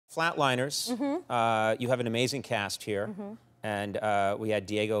Flatliners. You have an amazing cast here. And we had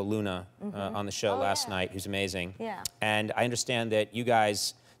Diego Luna on the show last night, who's amazing. Yeah. And I understand that you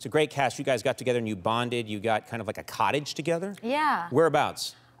guys, it's a great cast. You guys got together and you bonded. You got kind of like a cottage together? Yeah.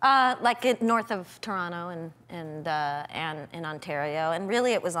 Whereabouts? Like north of Toronto and in Ontario. And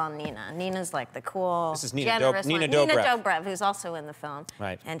really it was on Nina. Nina's like the cool, this is Nina generous Nina one. Dobrev. Nina Dobrev, who's also in the film.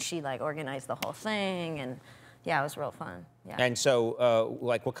 Right. And she like organized the whole thing, and yeah, it was real fun. Yeah. And so,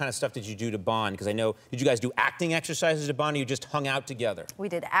 like, what kind of stuff did you do to bond? Because I know, did you guys do acting exercises to bond, or you just hung out together? We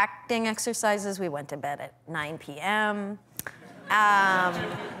did acting exercises. We went to bed at 9 p.m.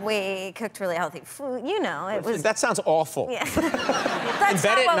 We cooked really healthy food. You know, it was... That sounds awful. Yeah. In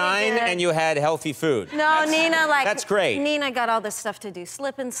bed at 9 and you had healthy food. No, Nina, like... That's great. Nina got all this stuff to do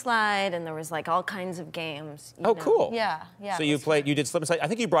slip and slide, and there was, like, all kinds of games. Oh, cool. Yeah, yeah. So you did slip and slide. I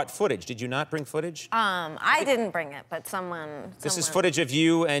think you brought footage. Did you not bring footage? I didn't bring it, but someone... This is footage of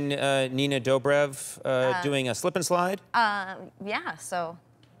you and Nina Dobrev doing a slip and slide? Yeah, so...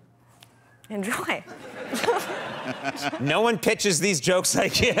 Enjoy. No one pitches these jokes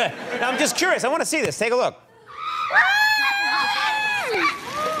like you. I'm just curious. I want to see this. Take a look.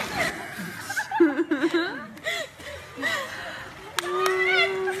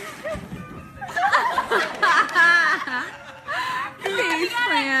 Thanks,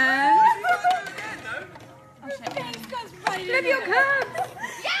 man. Live your cups.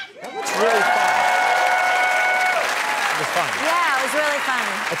 That looks really fun. It was fun. Yeah, it was really fun.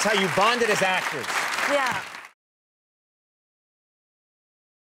 That's how you bonded as actors. Yeah.